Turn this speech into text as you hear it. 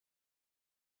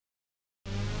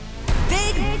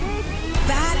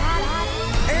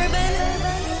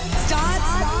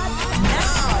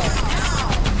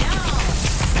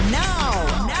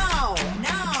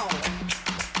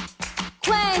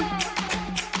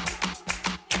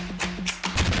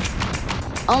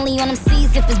Only on them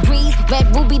C's if it's breeze.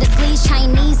 Red ruby the sleeves,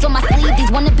 Chinese on my sleeve.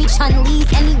 These wanna be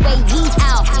Chun-Lees anyway, yeet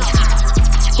out.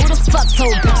 Who the fuck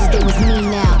told bitches they was me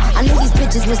now? I knew these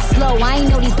bitches was slow, I ain't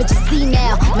know these bitches see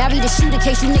now. Married a shooter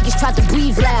case you niggas tried to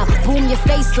breathe loud. Boom your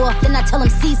face off, then I tell them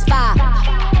ceasefire.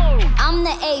 I'm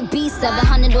the AB,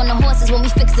 700 on the horses when we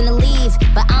fixin' to leave.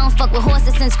 But I don't fuck with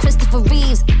horses since Christopher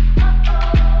Reeves.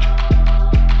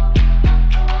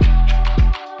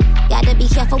 Gotta be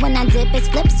careful when I dip, it's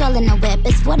flips all in the whip.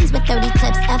 It's 40s with 30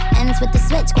 clips, FNs with the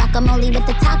switch, guacamole with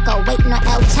the taco, waiting on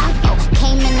El Chapo.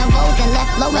 Came in the rolls and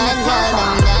left low in the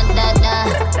taco. Da da da,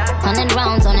 100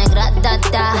 rounds on it,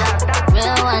 da.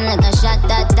 Real one like a shot,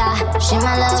 da. She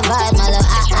my little vibe, my little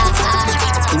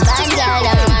Bad girl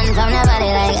that run from the body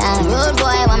like rude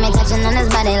boy want me touching on his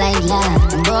body like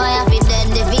Boy, I feel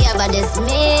dead if he ever diss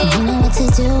me. You know what to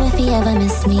do if he ever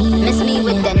miss me. Miss me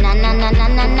with the na.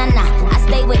 I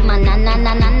stay with my na.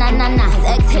 His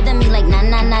ex hitting me like na.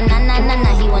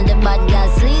 He want the bad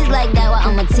girl sleaze like that, well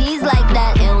I'ma tease like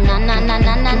that. Ew, na.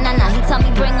 He tell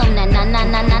me bring him that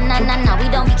na. We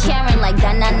don't be caring like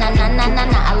that, na.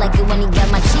 I like it when he got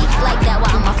my cheeks like that,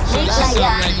 well I'ma freak like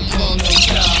that.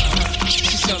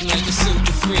 She's something like a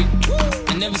super freak.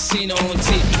 I never seen her on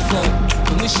tape before,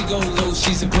 but when she go low,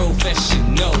 she's a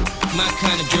professional. My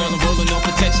kind of girl, I'm rolling on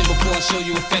protection before I show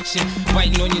you affection.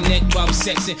 Biting on your neck while we're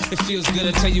sexing. It feels good,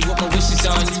 I tell you what my wishes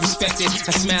are and you respect it.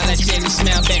 I smile at you and you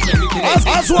smile back every day.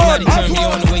 Somebody turn me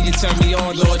on the way you turn me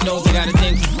on. Lord knows I got a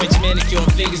thing for French manicure,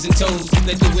 fingers and toes.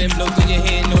 Let the wind blow through your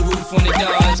hair, no roof on the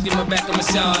Dodge. Give my back a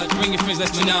massage, bring your friends,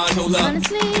 let's menage, hold up.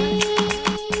 Honestly,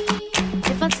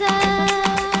 if I tell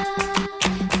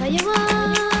you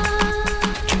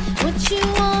what you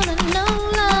wanna know,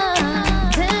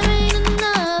 love, there ain't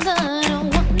another. Don't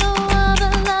want no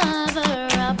other lover.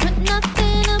 I put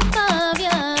nothing above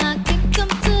ya. I kick 'em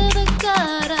to the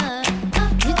gutter.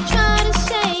 You try to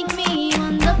shake me,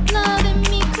 wind up loving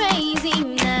me crazy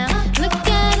now. Look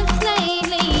at us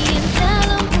lately and tell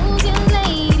 'em who's your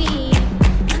lady.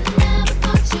 I never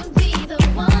thought you'd be the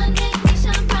one, make me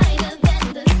shine brighter than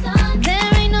the sun.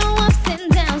 There ain't no ups and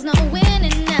downs, no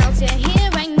winning outs. You're here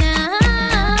right now.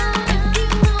 If you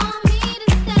want me to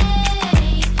stay,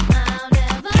 I'll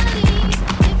never leave.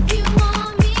 If you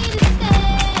want me to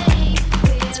stay,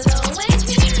 we'll always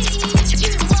be. If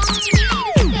you want me to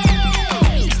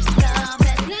stay, love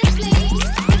endlessly. If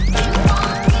you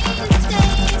want me to stay, if you want me to stay,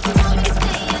 I'll never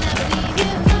leave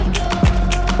you.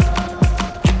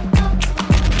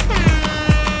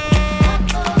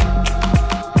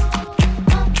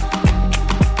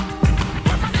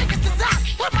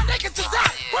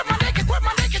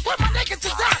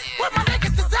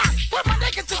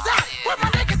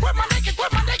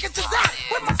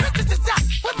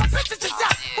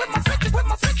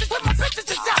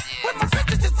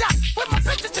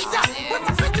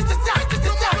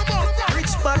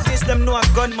 Them know a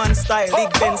gunman style.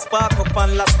 Big Ben spark up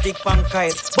and last stick pan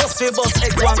kite. Bust egg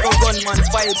one go gunman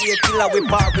file. Be a killer we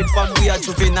park with from we are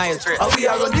juvenile. And we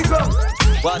are on the ground.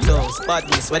 What else?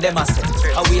 Badness, where them a say?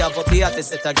 And we have up the artist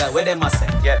set a guy, where them a say?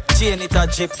 Yeah. Chain it a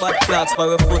jip, bad clocks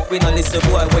for a foot. We no listen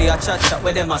boy, where you chat,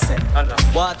 where them a say?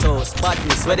 What else?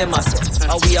 Badness, where them a say?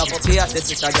 And we have up the artist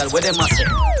set a guy, where them a say?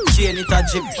 Chain it a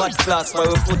jip, bad clocks for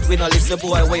a foot. We no listen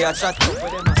boy, where you chat, where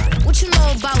them a say? What you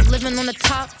know about living on the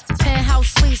top? Penthouse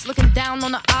suites, looking down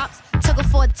on the ops. Took her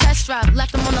for a test drive,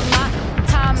 left them on the lot.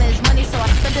 Time is money, so I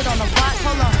spend it on a watch.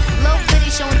 Hold on, little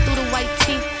bitty showing through the white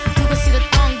teeth. You can see the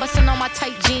thong busting on my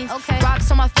tight jeans. Okay.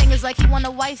 Rocks on my fingers like he wanna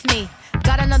wife me.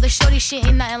 Got another shorty, she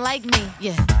ain't nothing like me.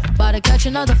 Yeah, about to catch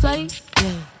another flight.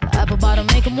 Yeah, the apple bottom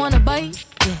make him wanna bite.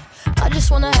 Yeah, I just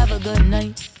wanna have a good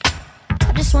night.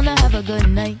 I just wanna have a good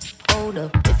night. Hold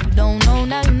up, if you don't know,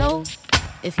 now you know.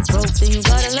 If you broke, then you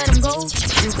gotta let him go.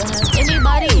 You can have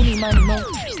anybody, any money, more.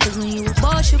 Cause when you a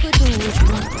boss, you could do what you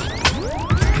want.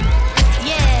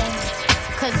 Yeah,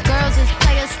 cause girls is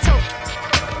players too.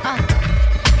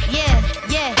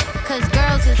 Yeah, cause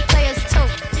girls is players too.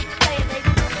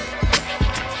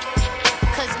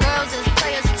 Cause girls is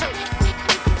players too.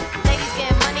 Ladies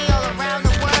get money all around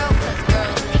the world. Cause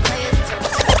girls is players too.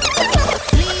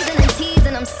 Sleezing and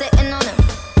teasing, I'm sitting on him.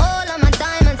 All of my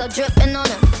diamonds are dripping on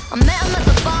him. I met him at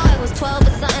the bar, I was 12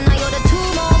 or something. I ordered 2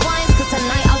 more wines, cause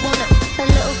tonight I want him. A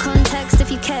little context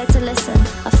if you care to listen.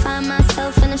 I find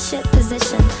myself in a shit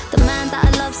position. The man that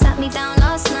I love sat me down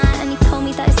last night and he told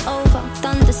me that it's over,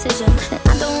 done decision. And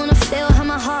I don't wanna feel how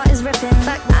my heart is ripping. In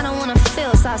fact, I don't wanna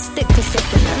feel, so I stick to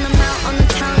sipping. And I'm out on the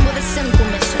town with a simple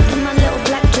mission. In my little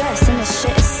black dress and this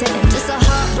shit is sitting. Just a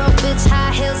heartbroken bitch,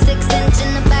 high heel, 6-inch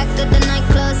in the back of the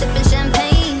nightclub, sipping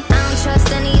champagne. I don't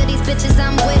trust any of these bitches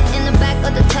I'm with in the back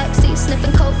of the taxi,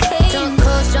 sniffing cocaine. Drunk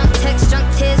calls, drunk texts, drunk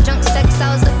tears.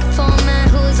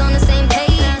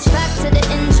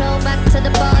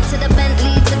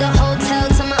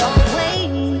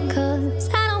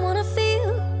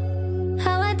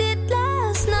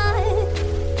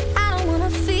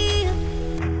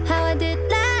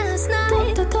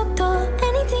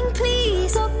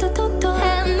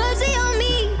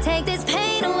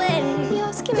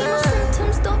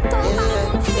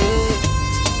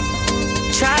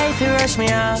 brush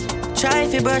me off, try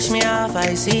to brush me off,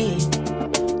 I see.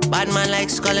 Bad man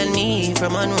likes calling me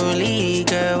from unruly.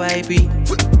 Girl, why be?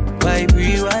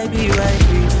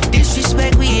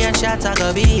 Disrespect we and shot a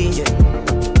go be.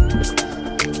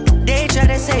 They try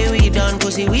to say we done,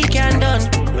 pussy we can done.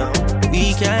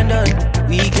 We can done.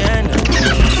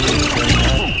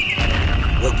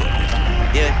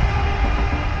 Yeah.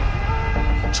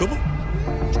 Trouble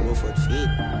for the feet.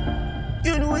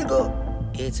 You know we go.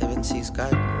 876 God.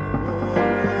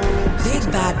 Big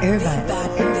Bad Irvine.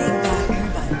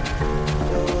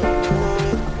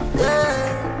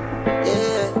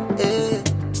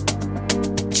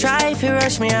 Try to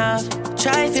rush me off,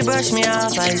 try to brush me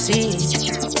off, I see.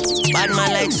 Bad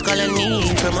man likes calling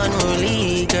me from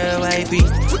unruly. Girl, why be?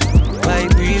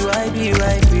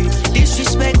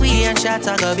 Disrespect we and shot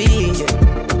a go be.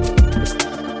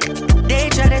 They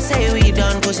try to say we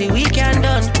done, pussy we can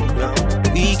done.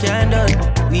 We cannot done.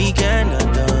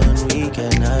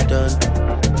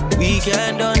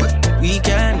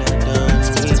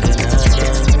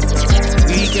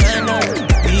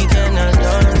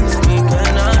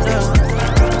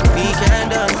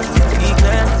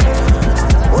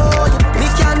 Oh, me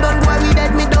can done, boy, we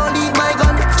dead, me don't leave my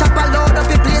gun. Chop a load up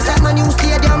the place like my new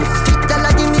stadium. Fit tell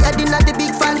I give me head in at the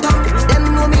big phantom. Them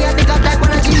know me at the god like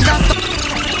when I Jesus.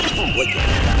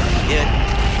 Yeah.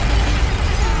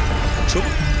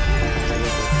 Trouble.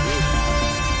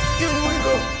 You know we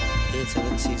go.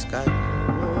 876 God.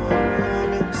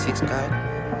 6 God.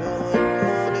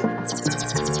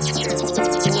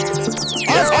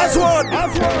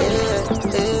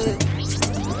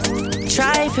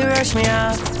 Try to rush me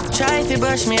off, try to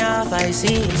brush me off, I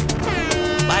see.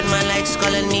 Bad man likes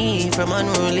calling me from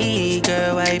unruly.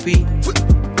 Girl, why be?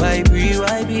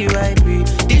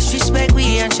 Disrespect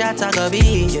we and shot a go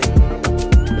be.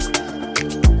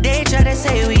 They try to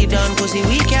say we done, pussy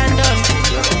we can done.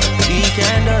 We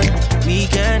cannot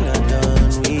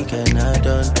done.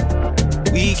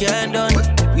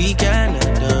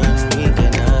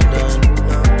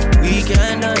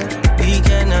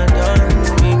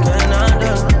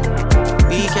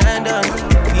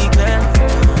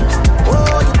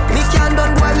 Oh, me can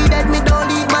done, boy, we dead, me don't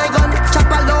leave my gun.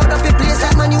 Chop a load up the place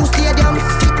like my new stadium.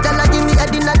 Fit tell I give me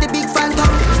head in at the big phantom.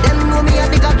 Them know me at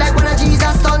the god like when I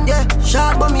Jesus son, yeah.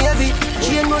 Sharp but me heavy.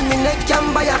 Chain run me neck,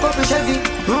 can buy a couple Chevy.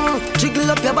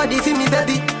 Jiggle up your body for me,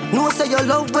 baby. No say you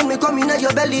love when me come in at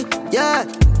your belly, yeah.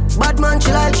 Bad man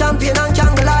chill like champion and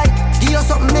can't lie. Give you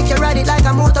something, make you ride it like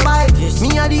a motorbike.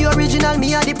 Me are the original,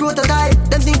 me are the prototype.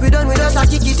 Them think we done with us, I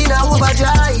kick it in a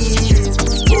overdrive.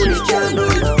 Only can do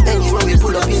it. Anyway we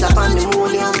pull up is a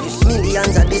pandemonium.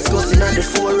 Millions are discussing on the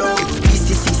forum.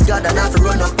 PCC's God and have to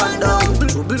run up and down.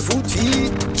 Trouble foot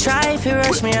feet. Try to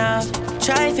rush me off,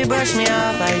 try to brush me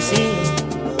off, I see.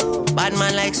 Bad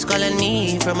man likes calling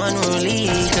me from unruly.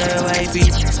 Girl, why be?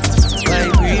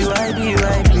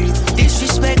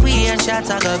 Disrespect we and shot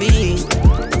a go be.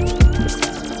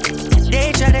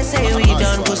 They try to say we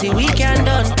done, pussy we can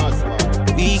done.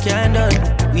 We cannot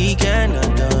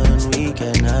done.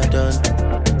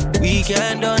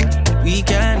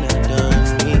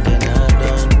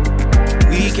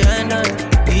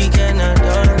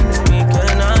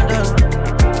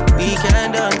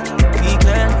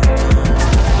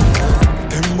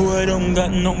 Them boy don't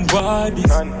got no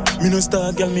bodies. Me no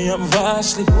star girl, me have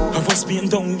Ashley. Have a spin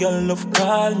down girl, love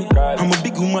call me. I'm a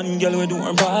big woman girl, we do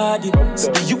her body. So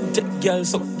the you take girl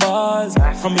so balls.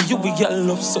 I'm a you be girl,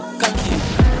 love so cocky.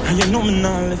 And you know me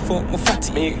now left out my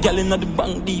fatty. Girl inna the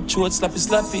bank deep throat,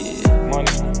 slappy.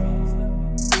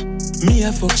 Me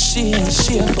a fuck she and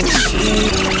she a fuck she.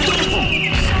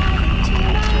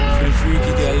 For the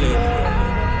freaky girl.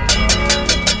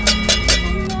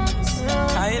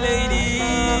 Hi lady.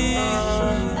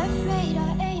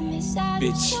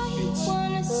 Bitch.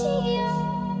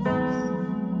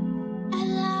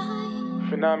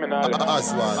 Phenomenal.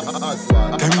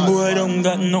 Them boy don't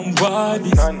got no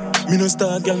bodies. Me no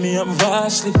star girl, me have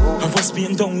Ashley. Have a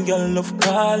spin down girl, love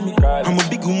call me. I'm a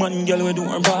big woman girl, we do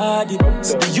her body.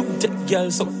 So the you take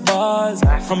girl so balls.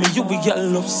 I'm a you be girl,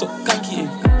 love so cocky.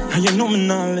 And you know me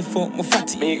now left out my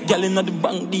fatty. Girl inna the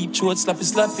bank deep throat,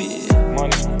 slappy.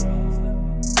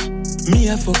 Me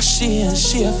a fuck she and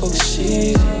she a fuck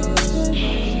she.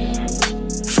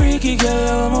 Freaky girl,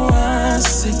 I'm a want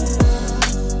see.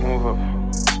 Move up.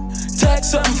 Take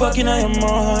something fucking on your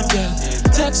mouth, girl.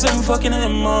 Text them fucking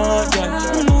in more,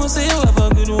 yeah. You know, say you have a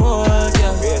good work,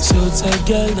 yeah. So tight,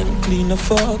 girl, let me clean the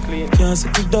fuck. Can't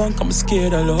settle down, I'm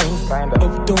scared of love.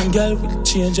 Uptown, girl, will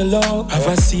change your love. Have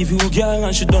I see you, girl,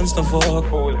 and she done stuff fuck.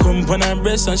 Come on her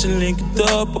breast and she link it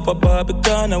up. Up a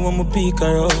Barbican, I want me pick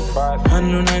her up.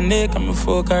 Hand on her neck, I'm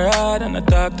fuck her hard. And I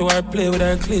talk to her, play with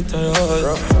her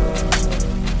clitoris.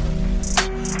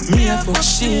 Me a fuck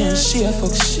she and she a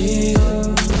fuck she.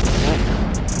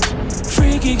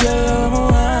 Freaky girl, I'm a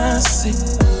wanna see.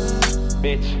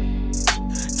 Bitch.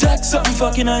 Text something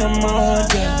fucking on your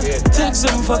mouth, yeah. Text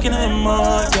something fucking on your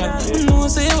mouth, yeah. You know,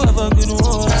 say you have a good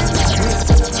one.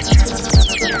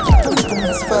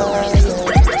 It's fire,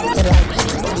 but I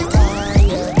like body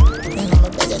tired. And I'm a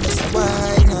better than some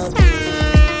wine up.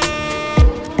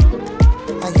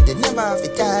 I get it never off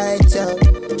it tight, yo.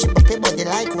 Chip up your body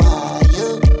like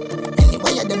wire.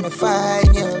 Anyway, I done me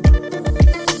fine, yo.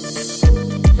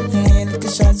 Me look a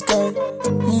shots, girl.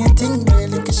 Me a thing, boy,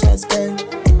 look a shots, girl.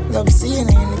 Love seeing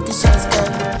you look a shots, girl.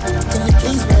 Can you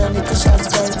please wear look a shots,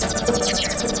 girl?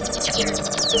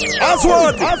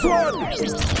 Aswan!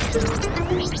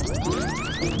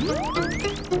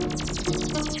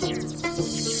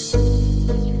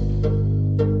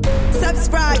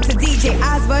 Subscribe to DJ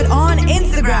Aswad on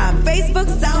Instagram, Facebook,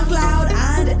 SoundCloud,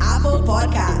 and Apple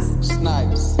Podcasts.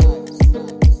 Snipes.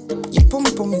 Your pum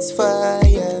pum is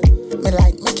fire. Me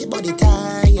like make your body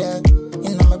tired.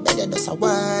 You know my better does a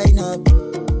wine up.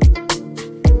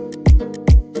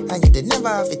 And you did never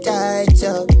have it tight,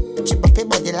 yo. Chip up your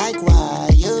body like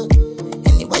wire.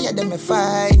 Anyway, you done me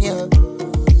fine, yo.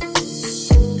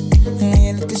 Me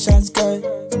a little shots, girl.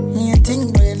 Me a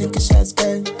thing, boy, a little shots,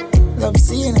 girl. Love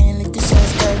seeing you little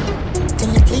shots, girl.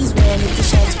 Can you please wear a little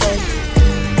shots, girl?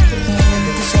 Me a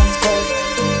little shots, girl.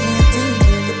 Me a thing,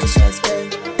 boy, a little shots, girl.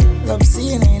 Love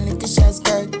seeing you little shots,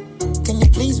 girl. Can you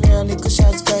please wear a little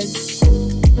shots, girl?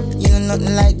 You know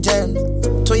nothing like germs.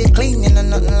 So you clean, you know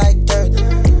nothing like dirt.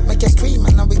 Make you scream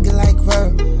and I wiggle like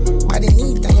her. Body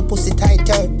neat and your pussy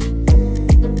tighter.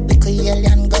 Little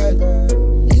alien girl.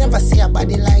 Never see a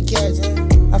body like yours.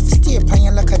 I feel stay upon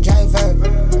you like a driver.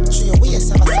 Show your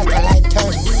waist and a satellite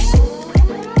turn.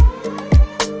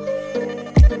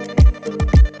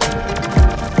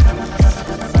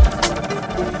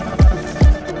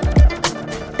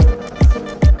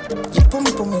 Your pum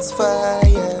pum is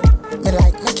fire. Me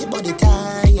like make your body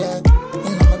tired. You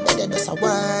know my better does a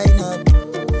wine up.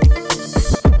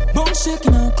 Bone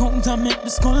shaking her count and make the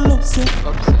skull upset.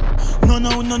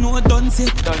 No, I done say.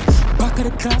 Back of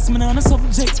the class, man, on a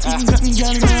subject. Even got me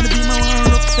girl, you wanna be my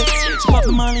one upset. She pop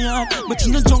the molly hard, but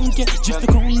you no drunk yet. Drift the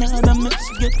crown now, that makes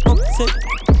you get upset.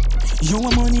 You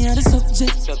want money on the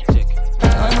subject.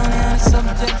 I'm money on the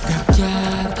subject.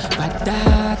 Backyard, bad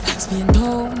dog, spin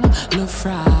down, love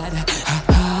fraud. Ha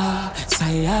ha,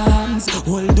 science,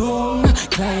 hold on,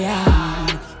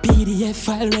 client. PDF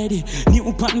file ready.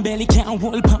 New pan belly, can't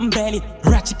hold pan belly.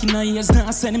 Ratchet in her ears,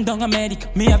 now send him down a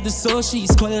medic. Me have the soul,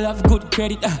 she's called have good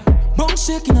credit. Bone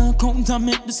shaking her count and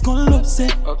make the skull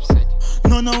upset.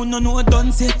 No, I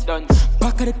done set.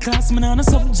 Back of the class, man, on a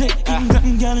subject. Even got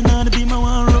me girl, and to be my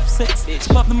one rough sex. She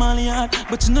pop the molly hard,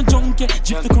 but you no drunk yet.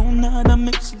 Drift the crown now, that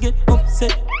makes you get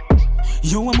upset.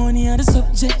 You want money on the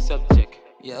subject.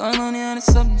 You want money on the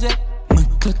subject. My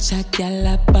clutch a gal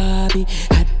a Barbie.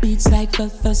 Hot beats like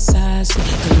Versace.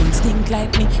 Don't stink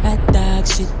like me at dog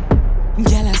shit.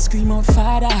 Gal a scream out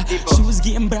father. She was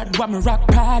getting bad while me rock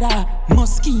Prada.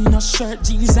 Moschino shirt,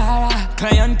 jeans Zara.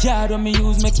 Client card when me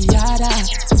use make it harder.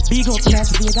 Big up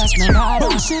Las Vegas, Nevada.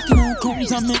 But shaking her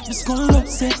count and make the skull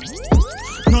upset.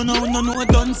 No, I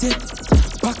done set.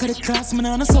 Back of the class, man,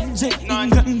 on a subject.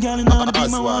 Got me girl, and to be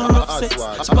my one rough sex.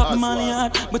 She pop the molly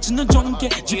hard, but you no drunk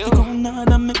yet. Drift the crown now,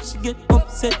 that makes you get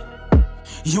upset.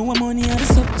 You want money on the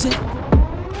subject.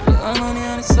 You want money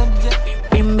on the subject.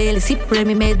 Brim belly, sip,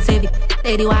 Remy meds heavy.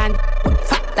 Lady one,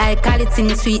 fat like Khalid,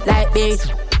 sing sweet like berry.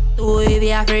 Too heavy,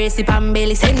 have a sip and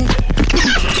belly, send.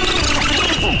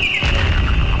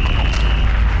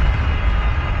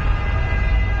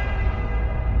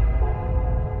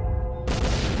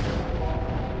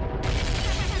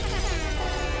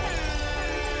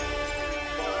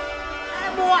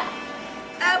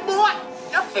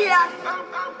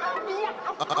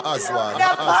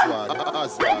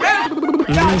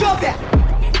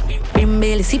 Brim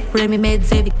belly, sip, Remy meds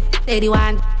heavy. Lady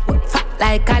one, fat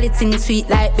like Khalid, sing sweet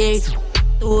like berry.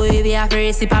 Too heavy, have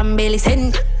a sip and belly,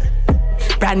 send.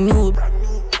 Brand new,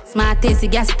 smart tasty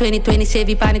gas 2020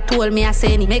 Chevy pan it told me I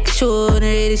send it. Make sure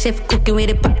the chef cooking with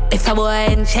the pot if a boy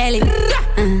and Shelly.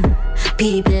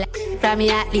 People from me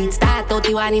athlete start out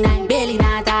the 1 in 9 belly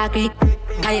not a creek.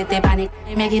 I hit the panic,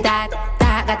 make it hot,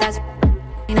 got us.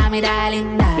 Inna me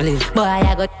darling, darling. Boy,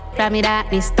 I got from me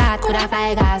that me start. Coulda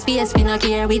fly gas, face me no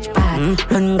care which part.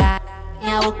 Run God,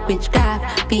 me a walk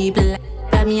witchcraft. People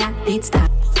from me a did start.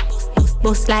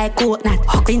 Bust like coconut.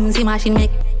 Quincy machine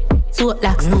make soap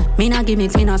locks. Me no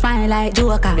gimmicks, me no smile like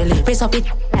Joker. Press up it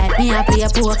like me a play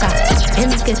poker.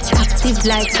 Them get active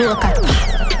like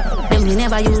soca. Them me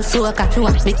never use soca. To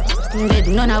watch me dead,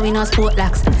 none of we no sport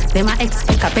locks. Them a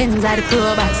expect a Benz at the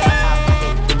pro box.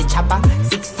 With the chopper,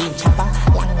 16 chopper,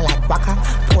 long like waka.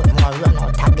 Put more run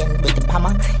out again with the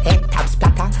hammer. Head tap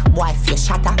splatter, boy face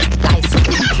shatter. Lies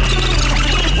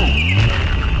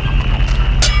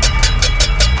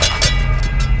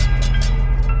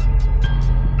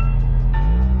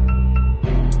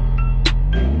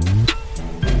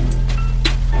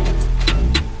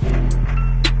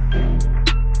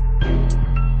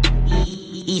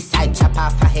Eastside chopper,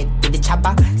 for head with the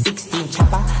chopper, 16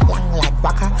 chopper, long like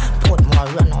waka. Put more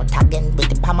run out again with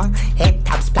the hammer. Head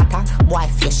tap splatter, boy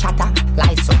face shatter.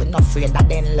 Lies so we not afraid that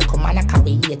then look man a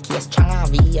carry a case stronger.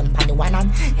 We and panny one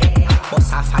on.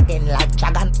 Bust off again like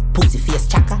dragon. Pussy face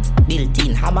chaka,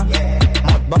 built-in hammer.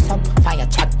 Mouth bust up, fire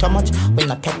chat too much. We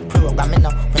not take program, we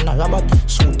no robot.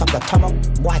 Shoot up the thumb up,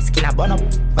 boy skin a burn up.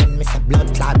 When me say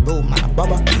blood clot boom and a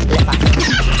bubble. Left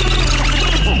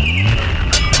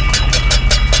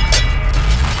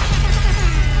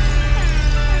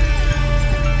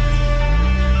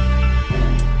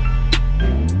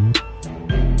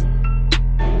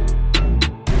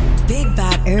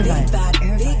Irvine.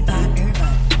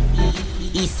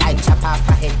 Eastside chopper,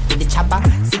 for head with the chopper,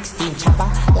 16 chopper,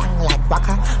 long like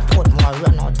waka. Put more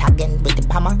run out again with the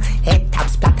hammer. Head tap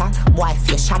splatter, boy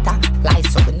face shatter. Lies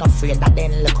so we not afraid that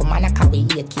then look man a carry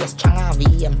a case stronger.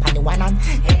 We and panny one on.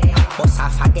 Bust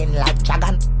off again like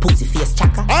dragon. Pussy face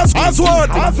chaka. Aswad.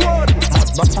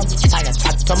 Bust up, fire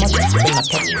chat too much. We not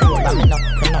take program, we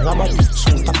no robot.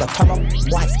 Shoot up the thumb up,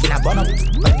 boy skin a burn up.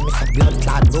 When me say blood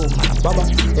clot boom and a bubble.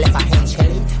 Left a hand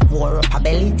shelly, wore up a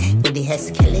belly. With the head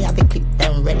skelly, have a clip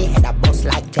them ready. Head a bust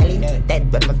like jelly.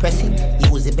 Dead when me pressing.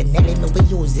 Use it Benelli, me we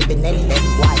use it Benelli. Then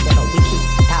why they no wicked?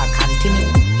 Talk and timid.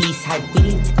 Eastside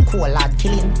willing, cool hard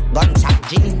killing. Gunshot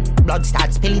drilling, blood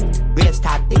start spilling. Grave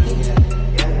start digging.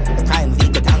 Crime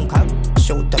vehicle tank up.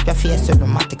 Shoot up your face with the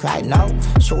matic right now.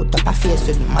 Shoot up your face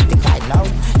with the matic right now.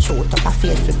 Shoot up your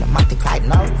face with the matic right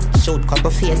now. Shoot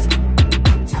couple face.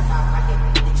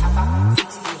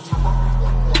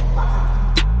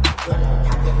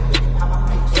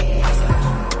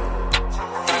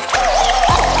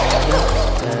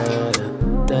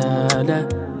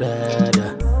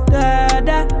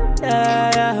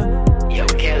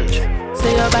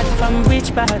 Say you're bad from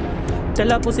which part?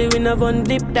 Tell a pussy we no one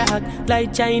dip dark.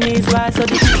 Like Chinese wise so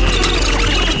the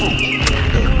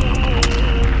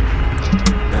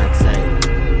North side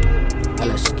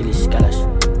Kalash, Kilish, Kalash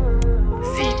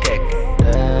Z-Tech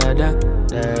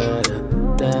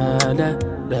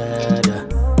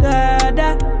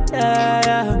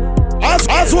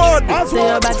Aswad. Say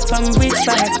you're bad from which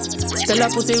part? Tell a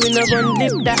pussy we no gun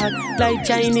dip dog. Like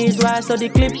Chinese wise so the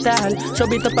clip tall. Show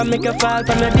it up and make you fall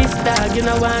from your disc dog. You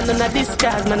know one on a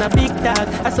discard, man a big dog.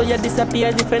 I saw you disappear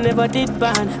as if I never did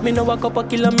ban. Me no walk up a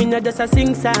kilo, me no just a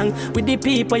sing song. With the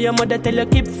people your mother tell you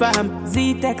keep fam.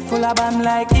 Z-Tech full of bam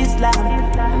like Islam.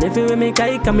 And if you with me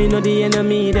kike, me know the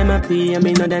enemy. Them a pray and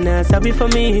me know they not sorry for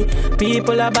me.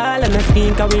 People are ball and a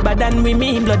skin. Cause we bad than we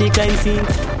mean bloody crime scene.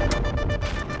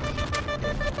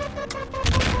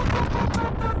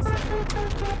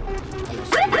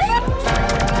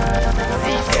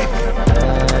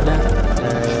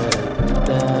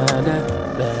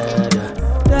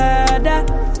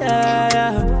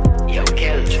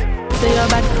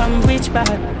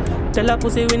 Tell a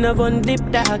pussy we no one dip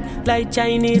dog. Like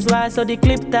Chinese wise so the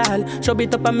clip tall. Show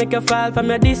it up and make you fall from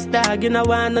your disc dog. You know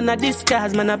one on a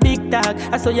discard, man a big dog.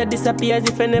 I saw you disappear as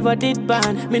if I never did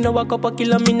ban. Me no walk up a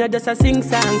kilo, me no just a sing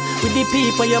song. With the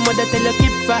people your mother tell you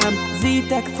keep fam.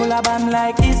 Z-Tech full of bam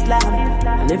like Islam.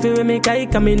 And if you with me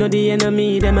kike, me know the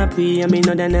enemy. Them a pray and me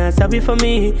know they not sorry for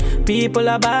me. People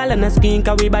are ball and a skin.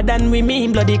 Cause we bad than we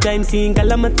mean. Bloody crime scene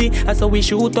calamity. I saw we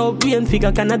shoot out brain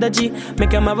figure Canada G. Make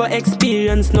them have a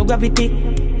experience, no gravity.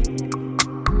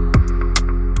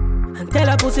 And tell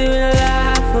a pussy we no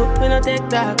laugh, we no take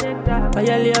talk.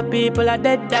 Violate people are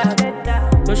dead dog.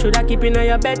 You shoulda keep in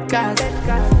your bed cause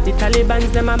the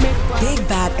Taliban's them a make Big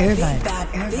Bad Irvine.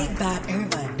 Big Bad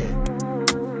Irvine.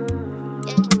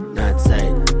 North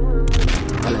side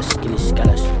Kalash, Kilish,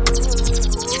 Kalash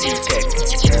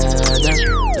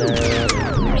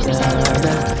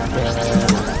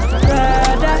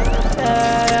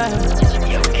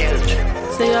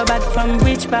Say you're bad from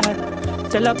which part?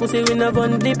 Tell a pussy we never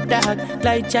dip tag.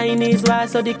 Like Chinese war,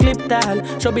 so the clip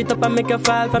tag. Show it up and make you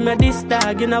fall from your disc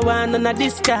tag. You know one on a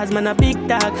discard, man a big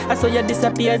tag. I saw you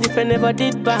disappear as if I never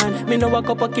did ban. Me know walk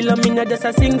up a kilo, me know just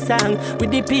a sing song.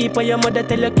 With the people your mother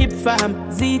tell you keep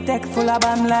fam. Z-Tech full of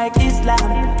bam like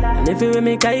Islam. And if you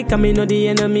make I come, me know the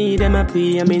enemy, them a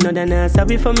pray. And me know they're not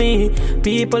sorry for me.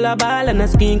 People are ball and a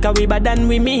skin, cause we bad than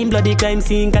we mean. Bloody crime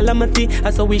scene calamity. I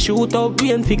saw we shoot out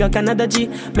brain figure Canada G.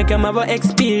 Make them have a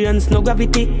experience, no gravity.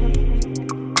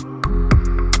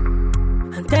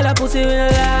 And tell a pussy we no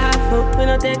laugh, we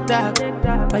no take that.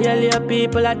 Violate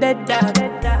people are dead dog.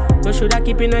 You shoulda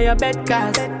keep in your bed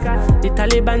cause the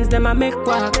Talibans them a make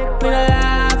quack. We no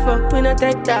laugh, we no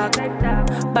take that.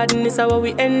 Badness is how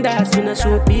we end us. We no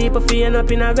show people feeling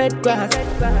up in a red grass.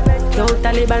 Yo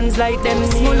Talibans like them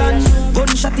Smolan,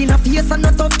 gunshot in a face and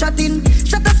not tough chatting.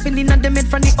 Shot a spinning and them head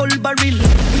from the old barrel.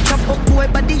 We chop up boy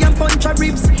body and punch a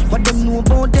ribs. What them know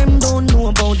about them don't know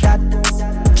about that.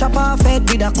 Chop off head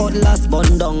with a cutlass,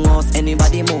 bun down us.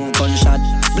 Anybody move gunshot.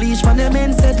 Bleach from them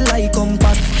men set like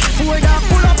compass. Four dark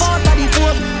pull up out of the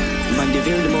pub. Man they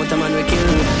feel the mountain man we kill.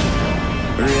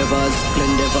 Ravers,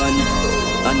 Glendevan,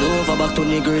 and over back to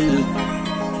the grill.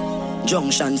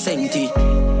 Junction Senti.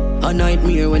 A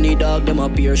nightmare when the dog them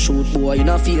appear. Shoot boy in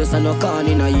a face and a can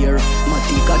in a ear.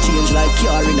 Matika change like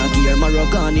car in a gear.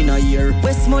 Maragan in a ear.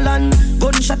 Westmoreland,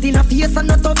 gunshot in a face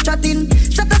and a tough chatting.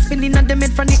 Shot a spinning and them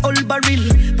head from the old barrel.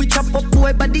 We chop up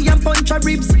boy body and punch a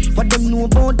ribs. What them know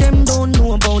about them don't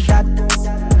know about that.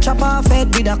 Chop off head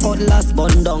with a cutlass,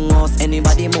 bun down us.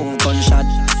 Anybody move gunshot.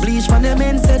 Bleach from them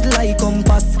men set like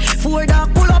compass. Four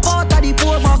dark pull up out of the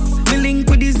poor box. Me link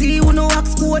with the Z, who no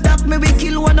ask Kodak. Me we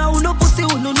kill one who no pussy,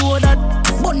 who no know that.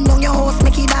 Bun down your house,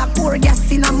 make it dark, pour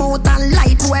gas in a mouth and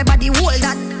light whoever the hold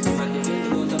that.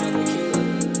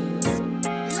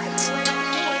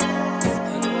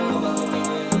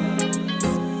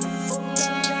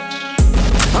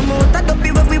 I'm out of the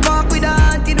people we walk with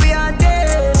until we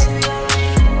haunted.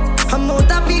 I'm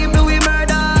out of people we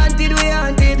murder until we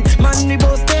haunted. Man, we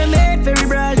bust them head very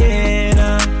brilliant.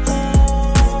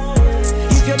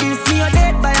 If you diss me, you're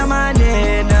dead by a man.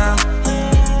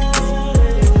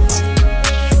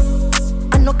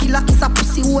 No killer is a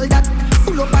pussy hole that.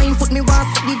 Pull up and put me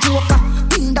once the joker.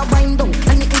 Pin the wind down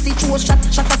and the easy throw shot.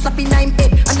 Shot a slap in I'm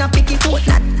head and a pick it out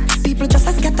that. People just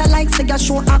a scatter like say you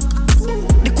show up.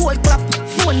 The cold clap,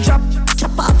 phone drop.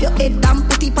 Chop off your head and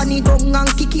put it on the ground and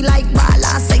kick it like ball.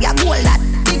 Say you goal that.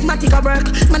 Big matic a work,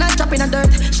 man a drop in a dirt.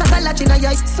 Shot a latch in a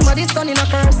eye, somebody son in a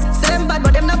curse. Say them bad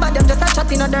but them not bad, them just a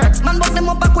chat in a dirt. Man buck them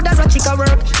up and could a ratchet a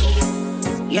work.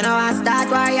 You know I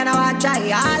start war, you know I try.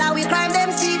 All of we crime them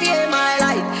CVA my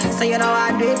life. So you know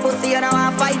I do it pussy, you know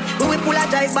I fight. We pull a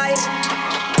drive by.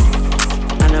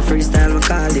 And a freestyle we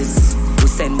call this. We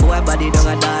send boy body down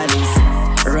a dollies.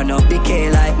 Run up the K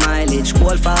like mileage.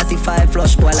 Cold 45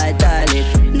 flush boy like toilet.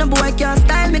 No boy can't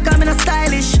style me cause me no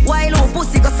stylish. While no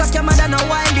pussy go suck your mother no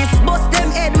wildest. Bust them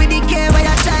head with the K where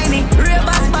you're shiny.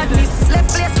 Ravers badness, left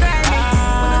place grinding.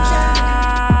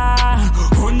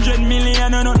 100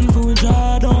 million or nothing for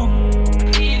draw down.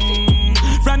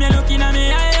 From you looking at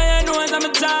me, I know I'm a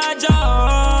charge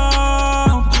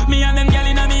up. Me and them gal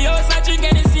in me house, I drink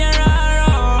any Sierra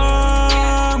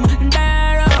rum.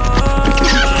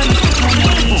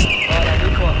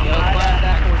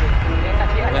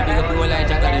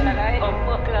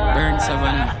 Burn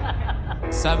Savannah,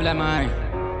 Savlamar,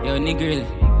 yo Negril,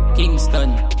 Kingston,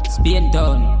 Spain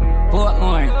Town,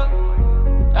 Portmore.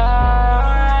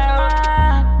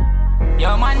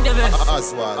 Yo man devil.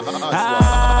 Oswald.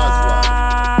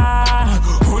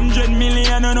 100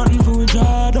 million or nothing for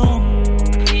draw down.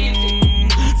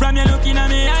 From you looking at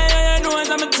me, I know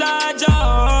I'm a charge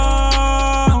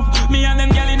up. Me and them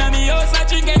gal in me house, I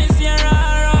drink any Sierra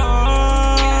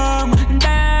rum.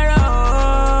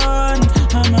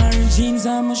 I'm wearing jeans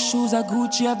and my shoes are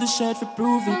Gucci, have the shirt for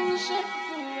prove it.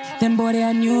 Them boy they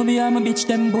a newbie, I'm a bitch,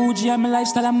 them bougie, I'm a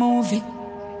lifestyle, a movie.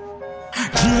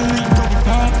 Jewelry, double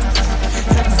pop,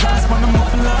 exhaust on the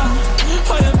muffler.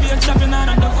 How you feel chopping on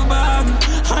a duffel bag?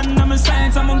 And I'm a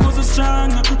science, I'm a go so strong.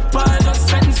 But I just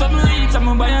setting some leads, I'm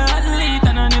a buy a athlete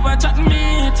and I never chat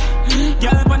meat.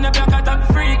 Girl on the back at top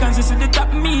frequency, see the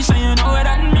top me, so you know what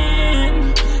that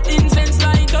mean. Incense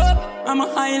light up, I'm a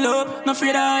high low, no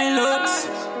afraid of high looks.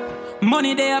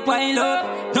 Money they a pile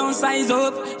up, don't size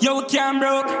up, yo can't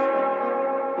broke.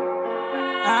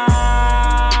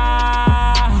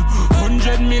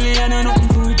 100 million and nothing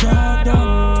to drop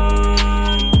down.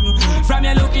 From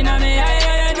you looking at me,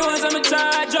 I know I'm a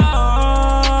charge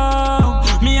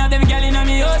up. Me and them gal in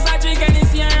me house, I drink any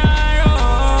Sierra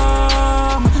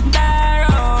rum.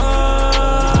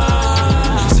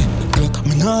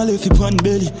 Me nah left you on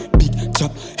belly. Big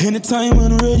chop, anytime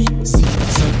when I'm ready. Zig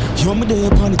zag, you're my day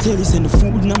upon the telly. Send the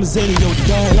food and I'm a zelly, yo, the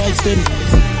guy like steady.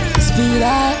 Speed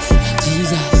off,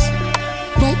 Jesus.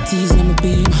 White tees, I'm a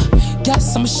beam.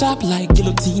 Gas, I'm a shop like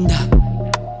guillotine that.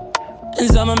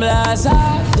 Is I'm a blazer.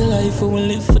 The life I will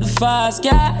live for the fast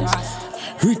gas.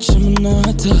 Rich, I'm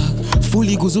not talk.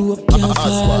 Fully goes up, can't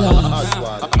fall off.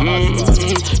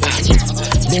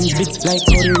 Them big like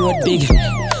how the road big.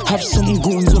 Have some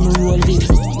goons on the roll big.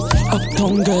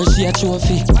 Uptown girl, she a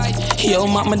trophy. Yo,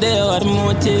 mama, there are the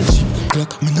motive.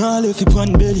 Clock, me nah left you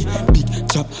on belly. Big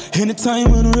chop,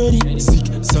 anytime when I'm ready. Zig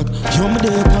zag, yo, my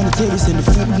day upon the telly. Send the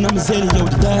food and I'm a zelly, yo,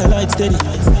 the dial light steady.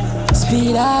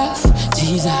 Speed off,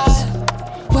 Jesus.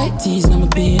 White tees and I'm a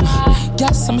beam.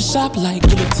 Gas, I'm a shop like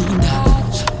guillotine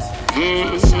dodge.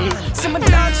 See my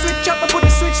dog switch up, I put the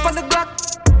switch for the Glock.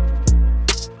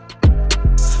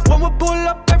 When we pull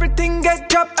up, everything get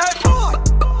dropped.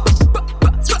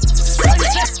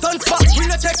 Don't fuck, we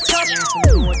no take top.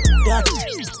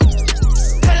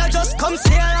 Tell her just come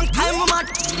see a long time, woman.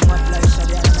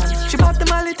 She bought the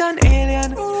mallet and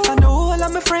alien. I know all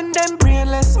of my friend them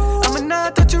brainless. I'm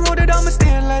not touch a road that I'm a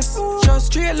stainless. Just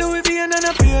straight Louis V and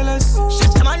a peerless.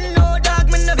 Shit, the man no dog,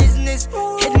 man no business.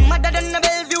 Hidden madder than a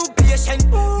Bellevue patient.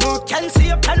 No can see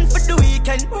a plan for the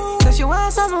weekend. Cause you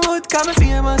want some wood, call me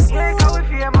famous. Yeah, call me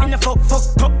famous. In a fuck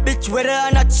up bitch, whether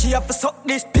or not she have to suck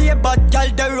this. Pay a bad gal,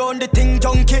 they run the thing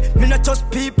junkie. Me not just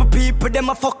people, them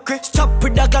a fuck with. Stop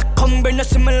with the Glock, come bring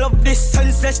us, me love this.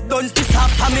 Senseless duns, this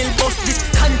half family bust this.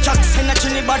 Contracts and a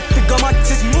trinity bad figure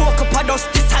matches. Smoke up a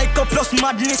dust, this psycho plus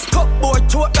madness. Cut boy,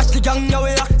 throat, that's the young yo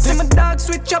yeah. See my dog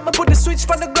switch up, I put the switch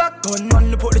for the Glock.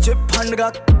 Gunman, I put the chip on the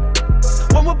Glock.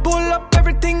 When we pull up,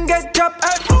 everything get dropped.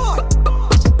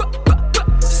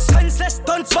 Senseless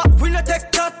stunts, but we no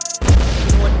take that.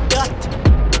 What that?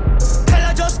 Tell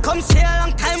her just come see a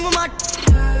long time, woman.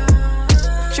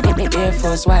 She put the Air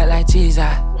Force white like cheese.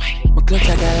 My clutch,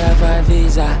 I got a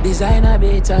visa. Designer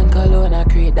beat and cologne, I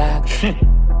create that.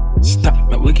 Stop,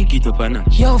 man, we can keep up on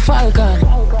that. Yo, Falcon.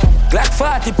 Glock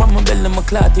 40 on my belly, my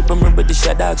clout tip. I'm ready,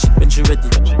 shot dog shit when she ready.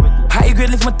 High grade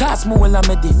lift my task, more while I'm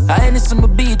ready. I ain't some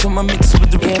beat when I mix with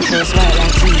the Air Force white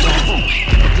like cheese.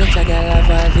 My clutch, I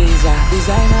got a visa.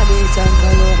 Designer beat and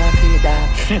cologne, I create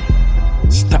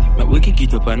that. Stop, man, we can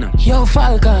keep up on that. Yo,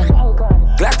 Falcon.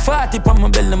 Glock 40 on my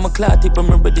belly, my clout tip. I'm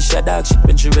ready, shot dog shit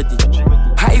when she ready.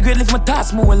 High grade lift my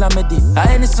task, more while I'm ready.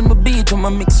 I ain't some beat when I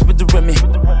mix with the Remy.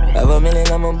 Have a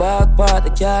million on my back part, the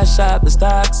cash out, the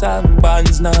stocks and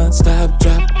bonds non-stop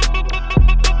drop.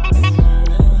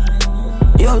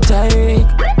 Yo, Tyreek,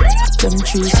 them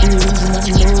 3 series and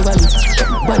nobody.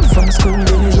 But from school,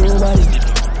 then is nobody.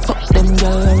 Fuck them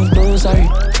girl, I'm so sorry.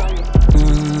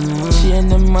 She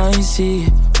and them icy,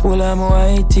 all of my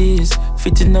white tees,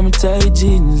 fitting them tight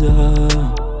jeans.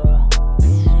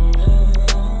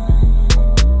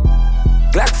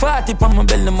 Glock 40 on my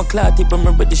belly, my clout tip. I'm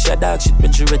ready, shot dog shit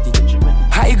when she ready.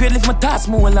 High grade lift my task,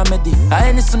 more while I'm ready. I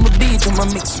ain't some beat when I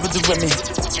mix with the Remy.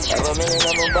 Have a million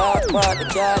on my back part, the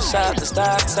cash out, the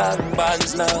stocks and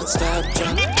bonds non-stop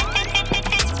drop.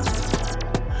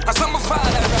 I saw my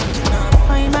father rocking up.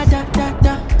 I'm a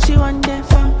da, she want them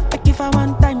from. Like if I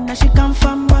want time, now she come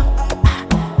from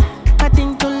I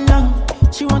think too long,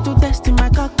 she want to test in my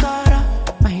cockara.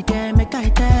 My dear, make I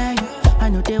tell you, I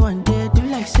know they want day do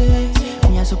like say.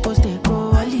 Me I suppose they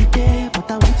go holiday, but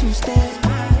I want to stay.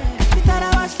 She thought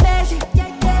I was lazy,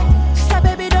 she said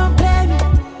baby don't play me.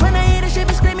 When I hear her she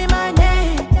be screaming my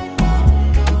name,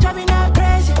 drive me now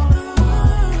crazy.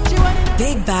 She wanted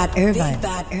Big Bad Irvine.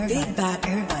 Big Bad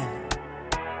Irvine.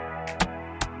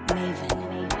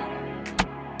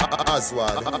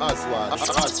 Oswald. I'm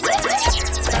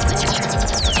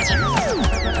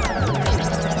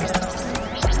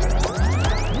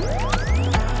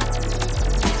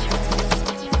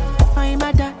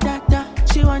a da,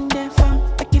 she want them from.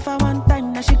 Like if I want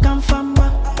time, now she come from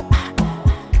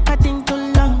I think too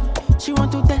long, she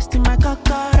want to test in my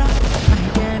cockara. My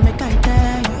dear, make I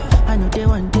tell you, I know they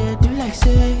want day do like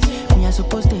say. Me I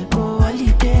suppose they go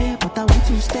holiday, but I want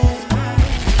to stay.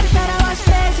 She thought I was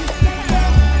lazy,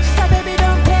 she said baby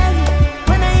don't play me.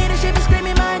 When I hear her she be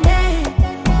screaming my name,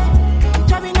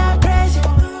 drive me now crazy.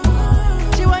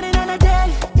 She want it on a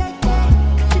daily,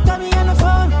 she call me on the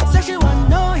phone, say she want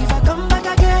know if I come back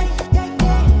again.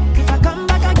 If I come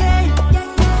back again,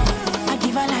 I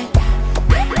give her like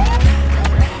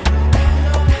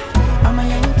I'm a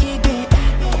Yankee girl.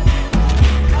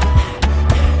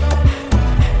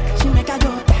 She make her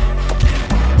go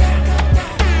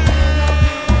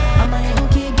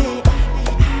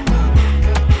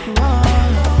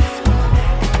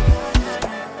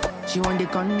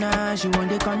corner, she want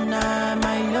the corner,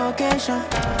 my location.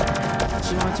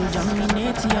 She want to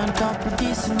dominate on top of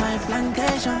this, my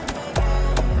plantation.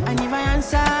 And if I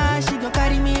answer, she go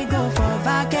carry me, go for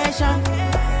vacation.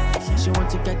 She want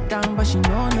to get down, but she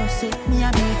know no say me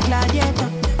a big gladiator.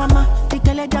 Mama, the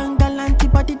girl down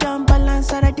galant, body down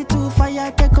balance, ready to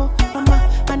fire take go.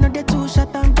 Mama, I know the two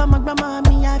shot and grandma,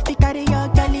 me I fi carry your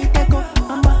galley take go.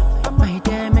 Mama, my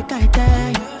day make I tell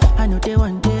you, I know they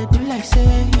want day do like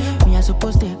say me I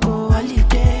supposed to go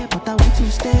holiday, but I want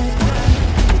to stay.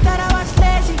 She thought I was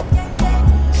lazy,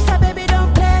 she said baby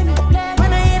don't play me.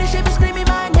 When I hear the shit be screaming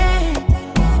my name,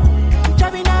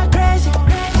 driving her crazy.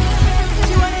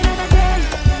 She wanted on again,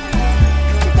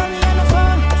 she called me on the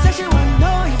phone, said she wanna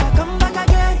know if I come back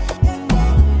again.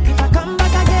 If I come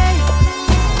back again,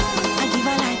 I give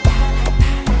her like that.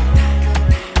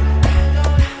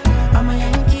 I'm a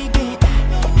Yankee bitch.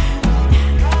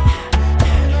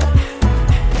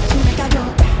 She make a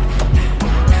joke.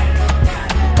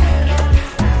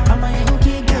 I'm a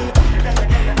Yankee bitch.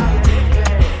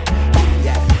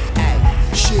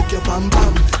 Shake your bam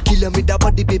bam, kill her with that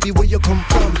body, baby. Where you come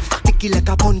from? Ticky like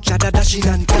a punch, da dashing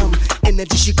and come.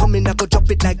 Energy she coming, I go drop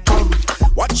it like bomb.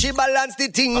 Watch she balance the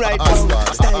thing right down.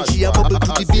 Style she a bubble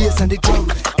to the bass and the drum.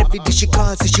 Every day she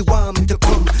calls, say she want me to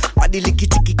come. Body licky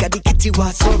ticky, got the kitty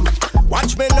was some.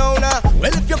 Watch me now.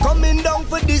 Well if you're coming down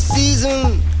for this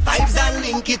season, vibes and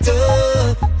link it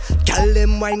up. Tell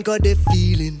them wine got the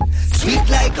feeling, sweet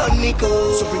like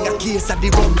honeycomb. So bring a case of the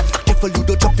rum. Careful you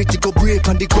don't drop it, you go break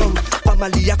on the ground.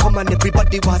 Family a come and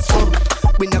everybody was some.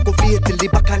 We not go fade till the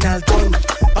bacchanal done.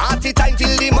 Party time till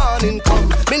the morning come.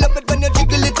 Me love it when you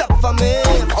jiggle it up for me.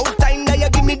 Out time that you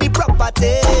give me the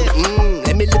property.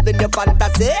 Let me live in your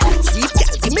fantasy. Sweet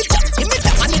girl, give me that, give me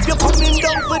that. And if you're coming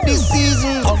down for this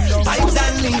season, vibes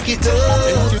and link it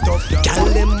up. Tell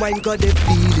them wine got the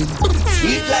feeling,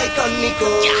 sweet like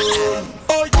honeycomb.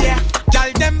 Oh yeah,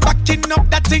 y'all them backing up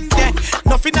that thing there.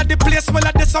 Nothing at the place where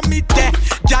I just meet there.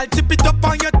 Y'all tip it up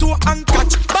on your toe and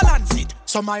catch, balance it.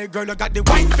 So my girl, you got the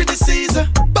wine for the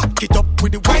season. Back it up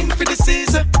with the wine for the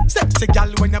season. Sexy gal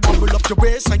when you bubble up your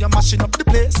waist and you're mashing up the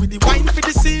place with the wine for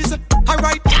the season.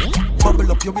 Alright,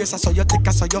 bubble up your waist, I saw you thick,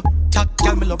 I saw you chat.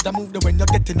 Gal, me love the move the when you're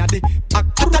getting at the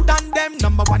act hotter than them,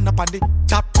 number one up on the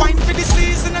top. Wine for the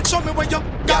season and show me where you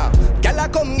go. Gal a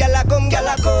come, gal a come, gal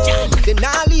a come. They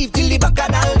not leave till the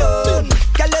bacchanal done.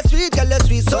 Gal a sweet,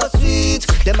 so sweet.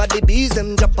 Them are the bees,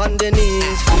 them drop on the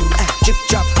knees. Chip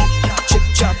chop, chip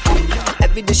chop.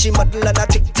 Every day she model on a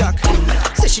TikTok.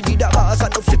 Say she need a boss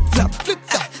and no flip flop.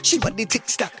 She want the tick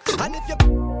stack. And if you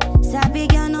Sabi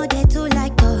girl no they too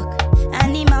like talk.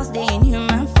 Animals they in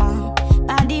human form.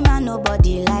 Body man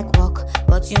nobody like walk.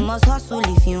 But you must hustle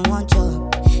if you want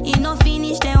job. You no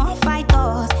finish they won't fight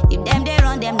us. If them they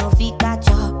run them no fit catch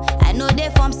up. I know they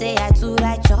form say I too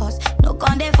righteous. No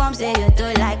con they form say you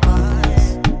too like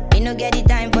us. You no get the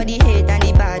time for the hate and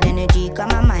the bad energy.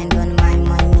 Got my mind on my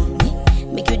money.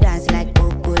 Make you dance like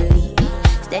broccoli.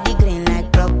 Steady green like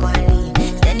broccoli.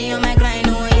 Steady on my grind,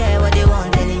 oh yeah, what they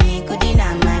want telling me. Could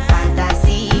deny my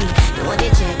fantasy. They want to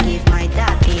check if my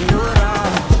tap in no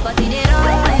wrong. But it they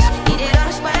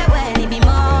rush, well, it be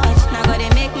much. Now gotta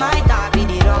make my tap in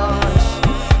the rush.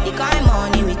 The kind of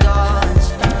money we touch.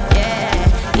 Yeah,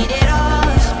 it they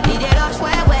rush,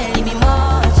 well, it be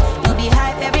much. No be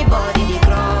hype, everybody they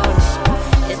crush.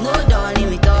 There's no darling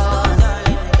with us.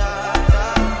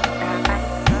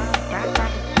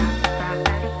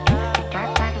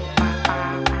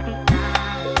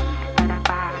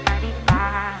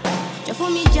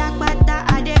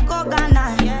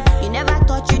 You never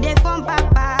thought you did from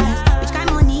papas. Which kind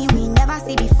of money we never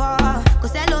see before.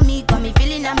 Cause hello me, got me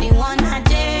feeling I'm the one.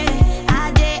 Ajay.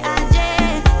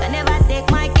 Can never take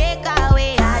my cake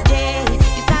away, Ajay.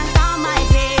 You can't count my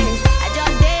grace. I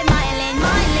just did my lane.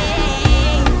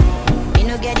 Me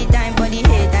no get the time for the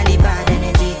hate and the bad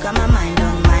energy. Got my mind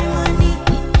on my money.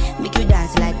 Make you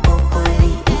dance like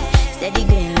broccoli. Steady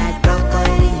green like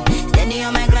broccoli. Steady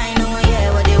on my grind, oh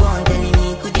yeah, what they want telling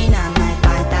me. Could deny my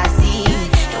fantasy.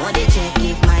 They want to check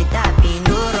if my tap in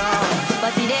no wrong.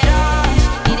 But it they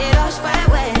rush,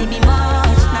 well, it be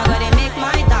much. Now gotta make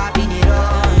my tap in the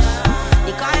rush.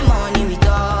 The kind of money we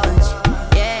touch.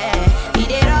 Yeah, it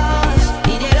they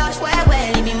rush, well,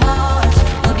 it be much.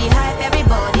 No be hype,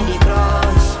 everybody they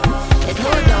crush. There's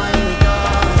no darling with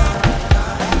us.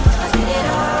 Cause it they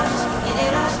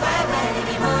rush, well, it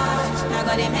be much. Now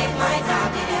gotta make my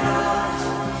tap in the rush.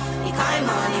 The kind of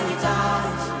money we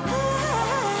touch.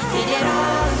 It they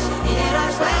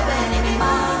rush, well, it be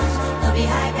much. No be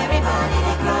hype, everybody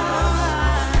they crush.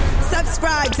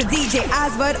 Subscribe to DJ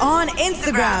Aswad on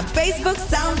Instagram, Facebook,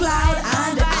 SoundCloud,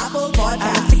 and Apple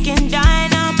Podcasts. I'm a ticking dynamite.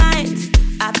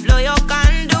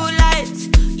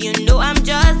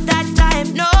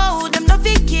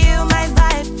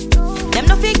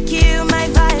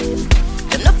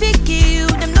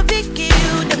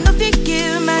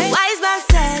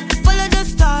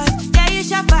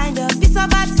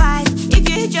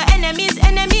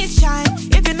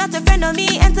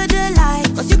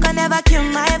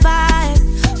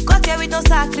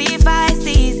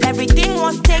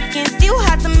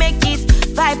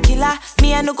 killer.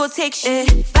 Me, I no go take shit.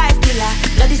 Vibe killer.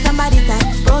 Bloody somebody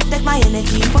time. Protect my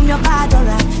energy from your bad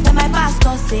aura. Then my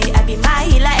pastor say, I be my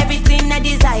healer. Everything I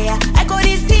desire. I go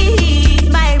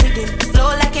receive my rhythm.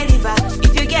 Flow like a river.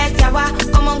 If you get yawa,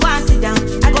 come on, go and sit down.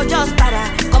 I go just para.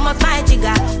 Come off my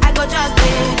jigger. I go just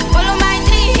follow my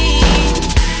dream.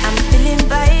 I'm feeling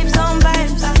vibes on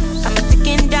vibes. I'm a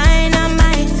ticking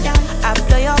dynamite. I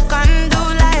blow your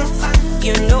candle lights.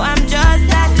 You know I'm just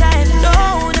that type.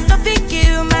 No, them not fit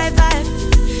kill my vibe.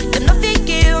 Them not fit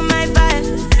kill my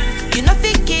vibe. You not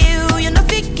fit kill. You not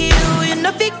fit kill. You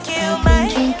not fit kill my.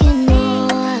 I've been drinking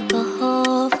more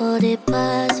alcohol for the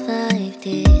past 5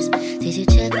 days. Did you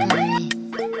check on me?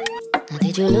 Now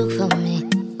did you look for me?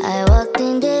 I walked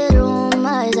in the room,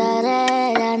 eyes are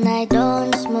red, and I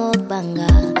don't smoke banga.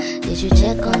 Did you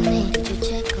check on me? Did you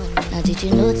check on me? Now did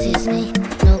you notice me?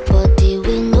 Nobody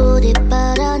will know the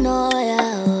paranoia.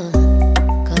 Oh.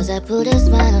 Cause I put a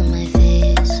smile on my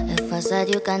face, a facade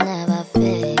you can never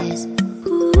face.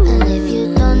 And if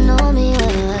you don't know me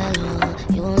well, oh,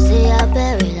 you won't see how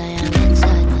buried I am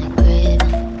inside my grave.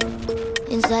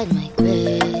 Inside my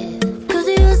grave. Cause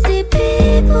you see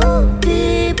people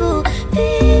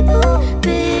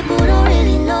don't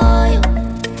really know you.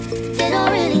 They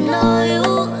don't really know you.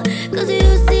 Cause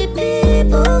you see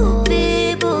people,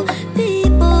 they don't really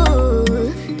know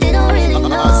you. They don't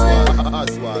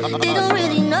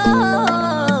really know.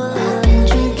 I've been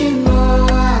drinking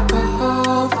more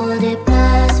alcohol for the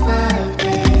past 5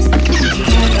 days. Did you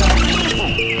check on me?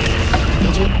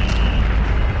 Did you?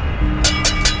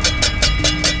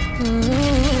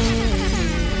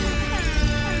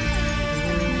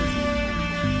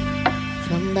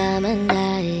 From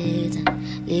Bamandait,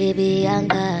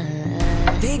 Libyanka.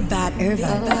 Big Bad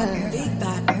Irvine.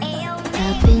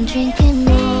 I've been drinking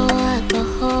more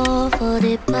alcohol for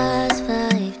the past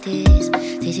 5 days.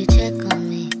 Did you check on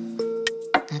me?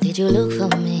 Now did you look for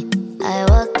me? I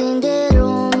walked in the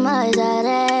room, eyes are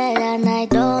red, and I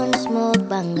don't smoke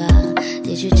banga.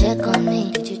 Did you check on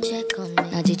me? Did you check on me?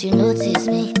 Now did you notice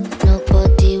me?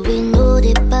 Nobody will know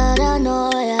the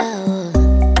paranoia. Oh.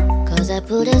 Cause I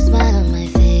put a smile on my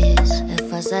face, a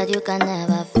facade you can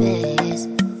never face.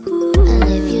 And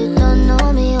if you don't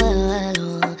know me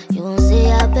well, oh, you won't see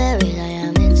how buried I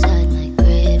am inside my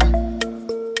grave.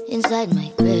 Inside my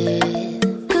grave.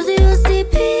 Cause you see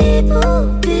people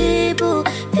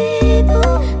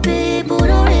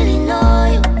don't really know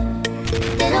you.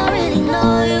 They don't really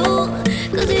know you.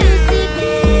 Cause you see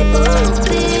people,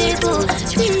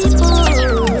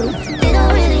 they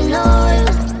don't really know you.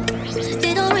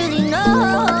 They don't really know.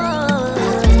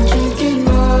 I've been drinking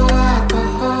more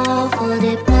alcohol for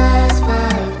the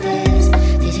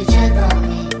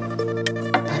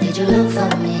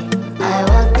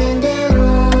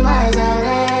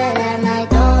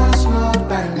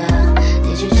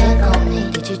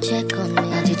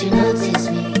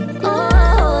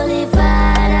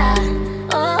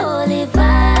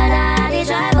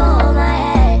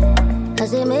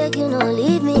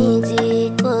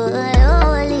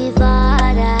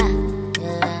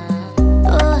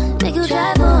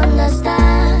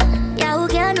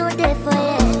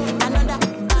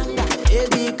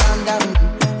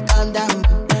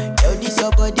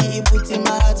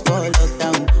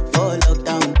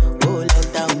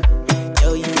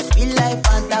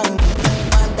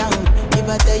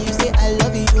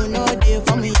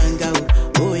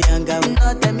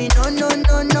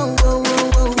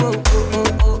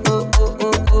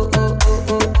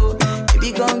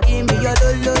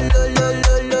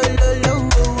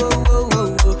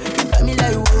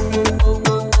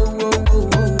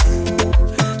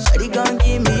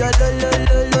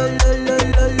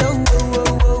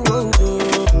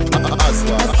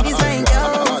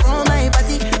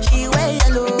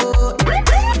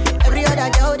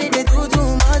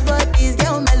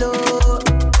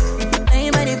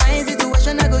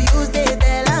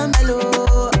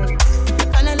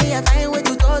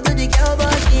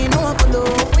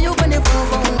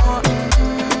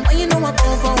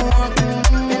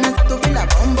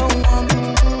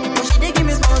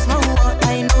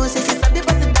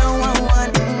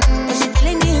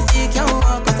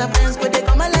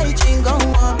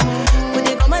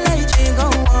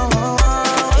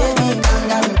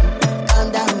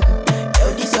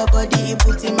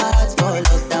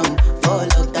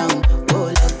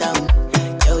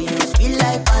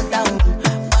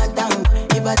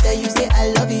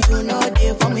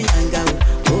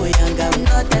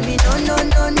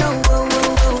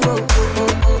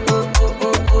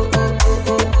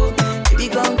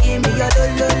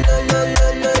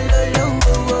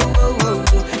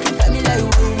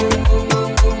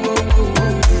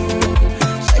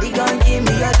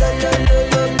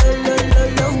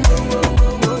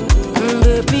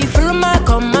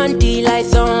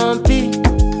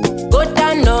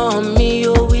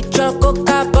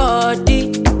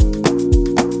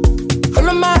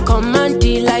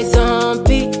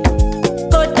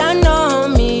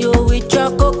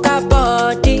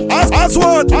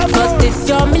this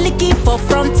your milky for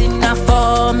fronting now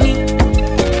for me.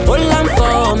 Hold on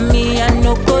for me, I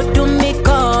no go do me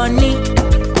corny.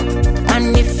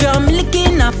 And if you're milky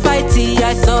na fighty,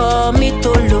 I saw me to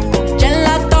look.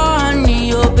 Gelato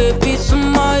honey, oh baby,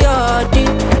 sumoyo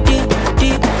deep.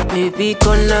 Baby,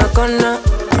 gonna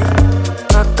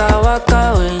waka waka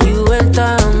when you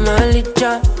enter my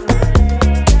licha.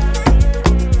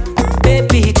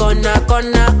 Baby, gonna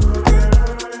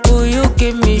will you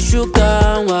give me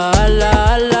sugar,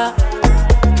 wahala.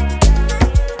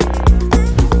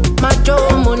 Macho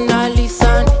Mona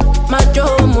Lisa, Macho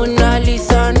Mona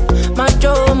Lisa,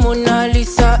 Macho Mona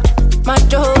Lisa,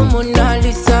 Macho Mona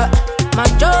Lisa,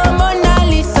 Macho Mona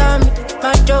Lisa,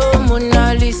 Macho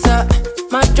Mona Lisa,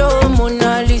 Macho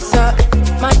Mona Lisa,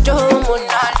 Macho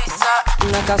Mona Lisa.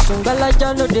 Nakasunga la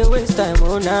jalo de waste time,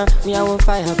 oh nah. Me I want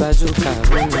fire bazooka,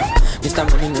 oh nah. Mr.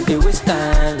 Money no dey waste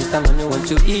time, Mr. Money want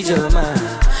to ease your mind.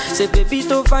 Say baby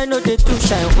don't find no day to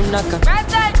shine, unaka.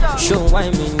 Show why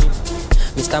me.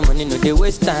 Mr. Money no dey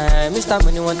waste time, Mr.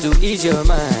 Money want to ease your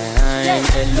mind.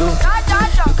 Hello,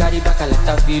 you carry back a lot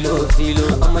of filo.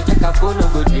 I'ma check a phone, no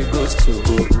go dey ghost you.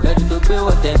 Ready to pay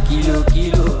what 10 kilo.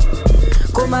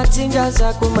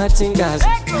 Kumatingaza,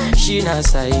 she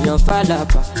nasa in your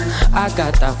falapa.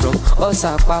 Agata from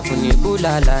Osaka, Funi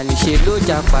Bulala, Nishelo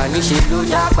Japa.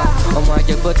 Omo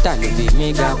Ajebota, no be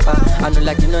me gapa. I don't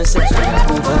like the nonsense, we are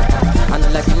bota.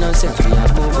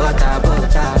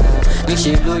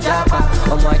 Nishelo Japa,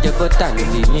 Omo Ajebota, no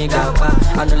be me gapa.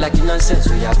 I don't like the nonsense,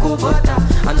 we are bota.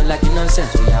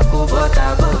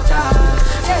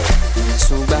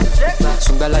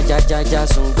 Sunga la ja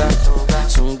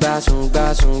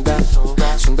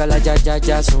sunga la ja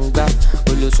sunga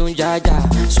olo sunga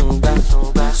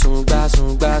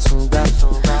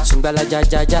la ja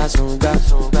sunga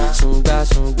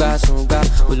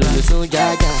olo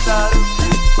sunga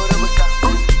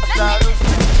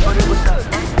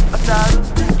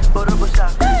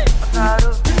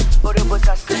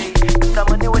Mr.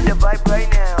 Money with the vibe right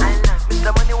now.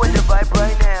 Mr. Money with the vibe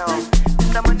right now.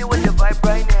 Mr. Money with the vibe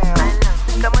right now.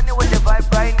 Mr. Money with the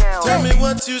vibe right now. Tell me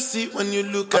what you see when you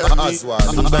look at me.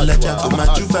 Sumbalaja to my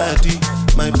body.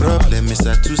 My problem is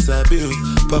I too sabi.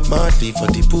 Pop Marley for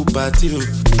the pool party.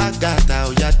 I got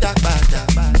out ya da bada.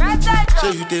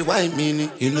 Show you the wine mini.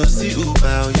 You know see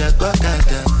Uba ya go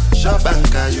gada. Shop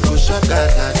banka you go shop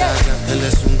gada.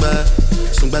 Ele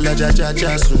Sumba la ja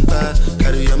sumba.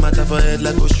 Carry your matter for head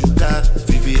like Oshuka.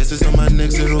 VVS is on my neck,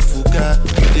 zero fuka.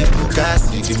 They puka,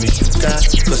 see give me shuka.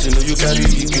 Cause you know you carry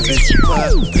it, give me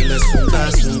super. Ele sumba.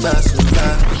 We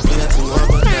are to one,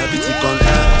 but I beat it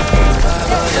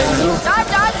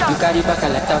you carry back a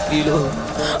lot of filo.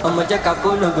 I'ma check a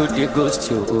phone, no go dey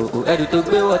ghost you. Edu to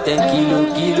pay what 10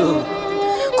 kilo.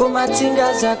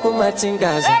 Kumatingaza,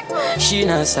 she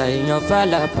nasa in your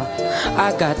falapa.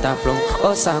 Agata from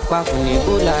Osaka, Funi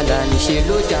Bulala,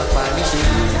 Nishelo Japa,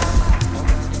 Nishelo.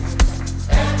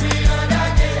 Every other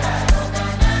day I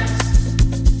organize.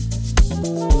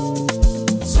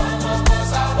 Some of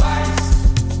us are wise.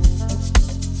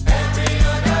 Every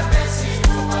other person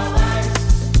who are wise.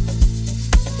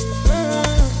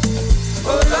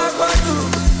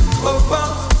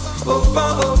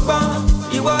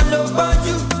 Opa, you all over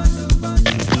you.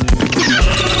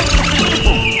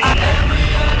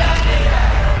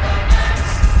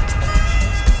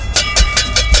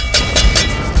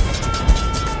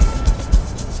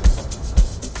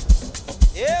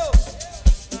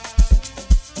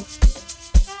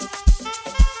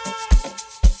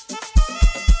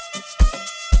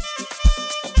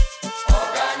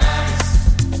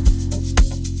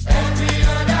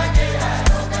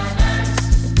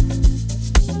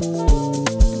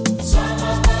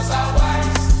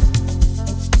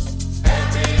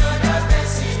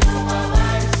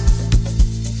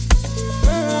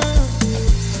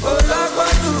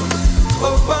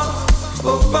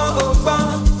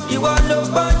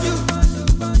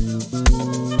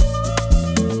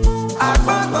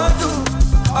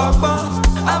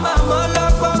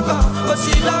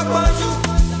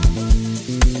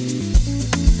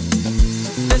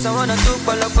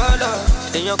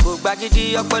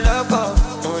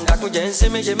 Ṣe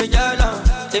mi jọ́nà,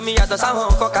 èmi yàtọ̀ sáwọn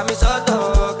nǹkan kàmi sọ́tọ̀.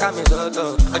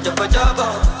 Ọ̀jọ̀gbọ̀jọ̀bọ̀,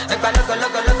 ẹgbà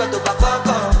lọ́gọ̀lọ́gọ̀ tó bá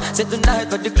fọ́kọ̀. Say tonight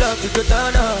for the club we go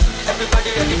turn up. Everybody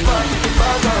ready for the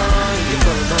fọ́kọ̀.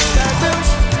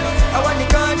 Àwọn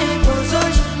nìkan ní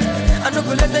kòsóṣì, I no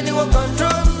go let anyone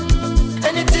control.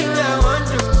 Anything I want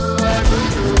to, I go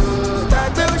do.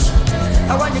 Gbàgbé òṣì,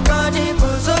 àwọn nìkan ní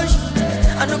kòsóṣì,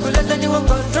 I no go let anyone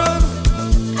control.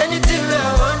 Anything I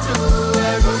want to, I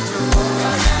go do.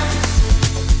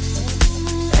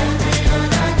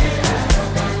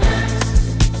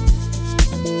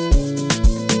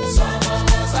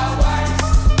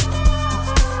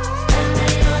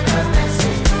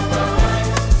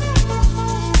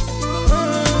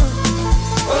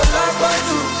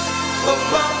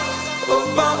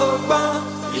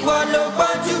 ìwọ ló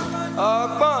gbọ́njú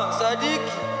ọgbọ́n Sodiq.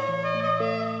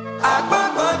 Àgbọ̀n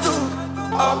gbọ́njú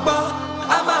ọgbọ́n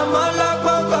a máa mọ́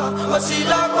lọ́gbọ́n gan ó sì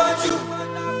lọ́gbọ́n jù.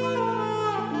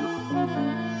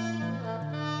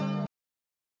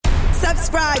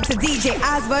 Subscribe to DJ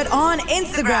Asbud on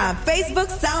Instagram, Facebook,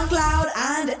 SoundCloud,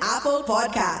 and Apple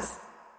Podcasts.